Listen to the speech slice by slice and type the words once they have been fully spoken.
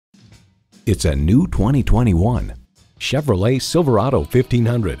It's a new 2021 Chevrolet Silverado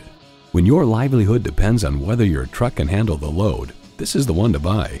 1500. When your livelihood depends on whether your truck can handle the load, this is the one to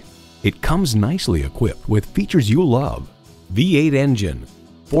buy. It comes nicely equipped with features you love: V8 engine,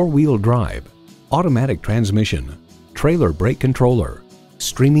 4-wheel drive, automatic transmission, trailer brake controller,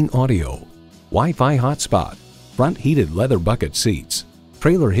 streaming audio, Wi-Fi hotspot, front heated leather bucket seats,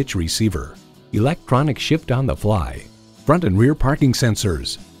 trailer hitch receiver, electronic shift on the fly, front and rear parking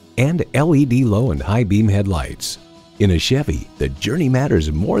sensors, and LED low and high beam headlights. In a Chevy, the journey matters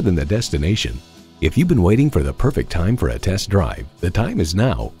more than the destination. If you've been waiting for the perfect time for a test drive, the time is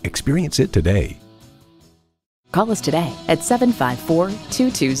now. Experience it today. Call us today at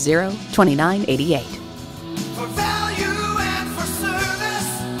 754-220-2988.